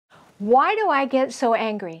Why do I get so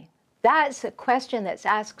angry? That's a question that's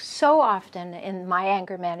asked so often in my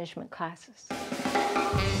anger management classes.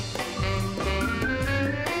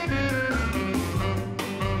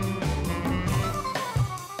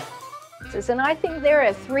 And I think there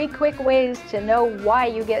are 3 quick ways to know why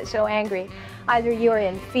you get so angry. Either you're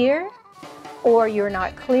in fear, or you're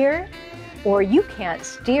not clear, or you can't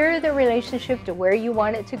steer the relationship to where you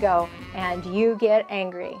want it to go, and you get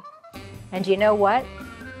angry. And you know what?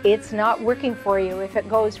 It's not working for you if it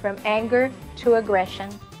goes from anger to aggression.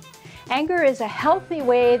 Anger is a healthy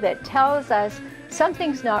way that tells us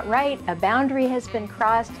something's not right, a boundary has been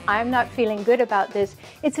crossed, I'm not feeling good about this.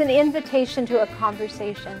 It's an invitation to a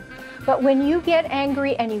conversation. But when you get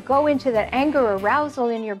angry and you go into that anger arousal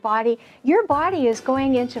in your body is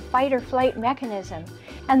going into fight or flight mechanism.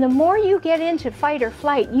 And the more you get into fight or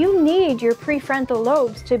flight, you need your prefrontal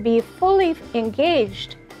lobes to be fully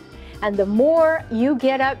engaged. And the more you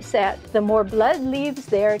get upset, the more blood leaves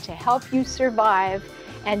there to help you survive,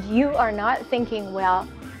 and you are not thinking well.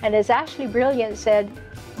 And as Ashley Brilliant said,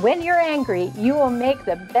 when you're angry, you will make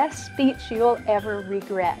the best speech you'll ever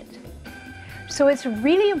regret. So it's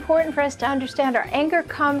really important for us to understand our anger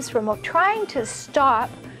comes from trying to stop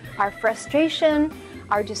our frustration,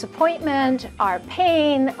 our disappointment, our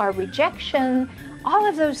pain, our rejection, all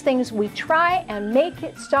of those things. We try and make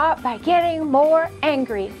it stop by getting more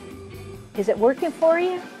angry. Is it working for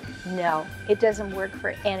you? No, it doesn't work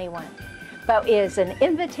for anyone. But it is an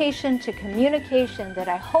invitation to communication that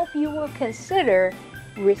I hope you will consider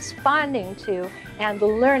responding to and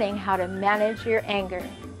learning how to manage your anger.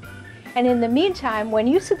 And in the meantime, when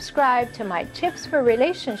you subscribe to my Tips for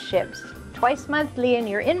Relationships twice monthly in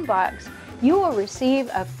your inbox, you will receive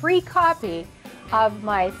a free copy of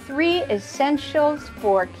my 3 essentials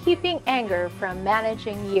for keeping anger from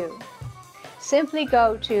managing you. Simply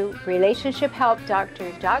go to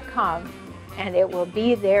relationshiphelpdoctor.com and it will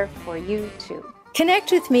be there for you too.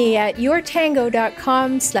 Connect with me at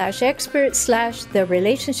yourtango.com/expert/the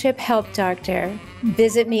relationship help doctor.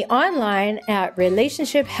 Visit me online at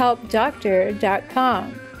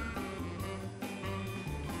relationshiphelpdoctor.com.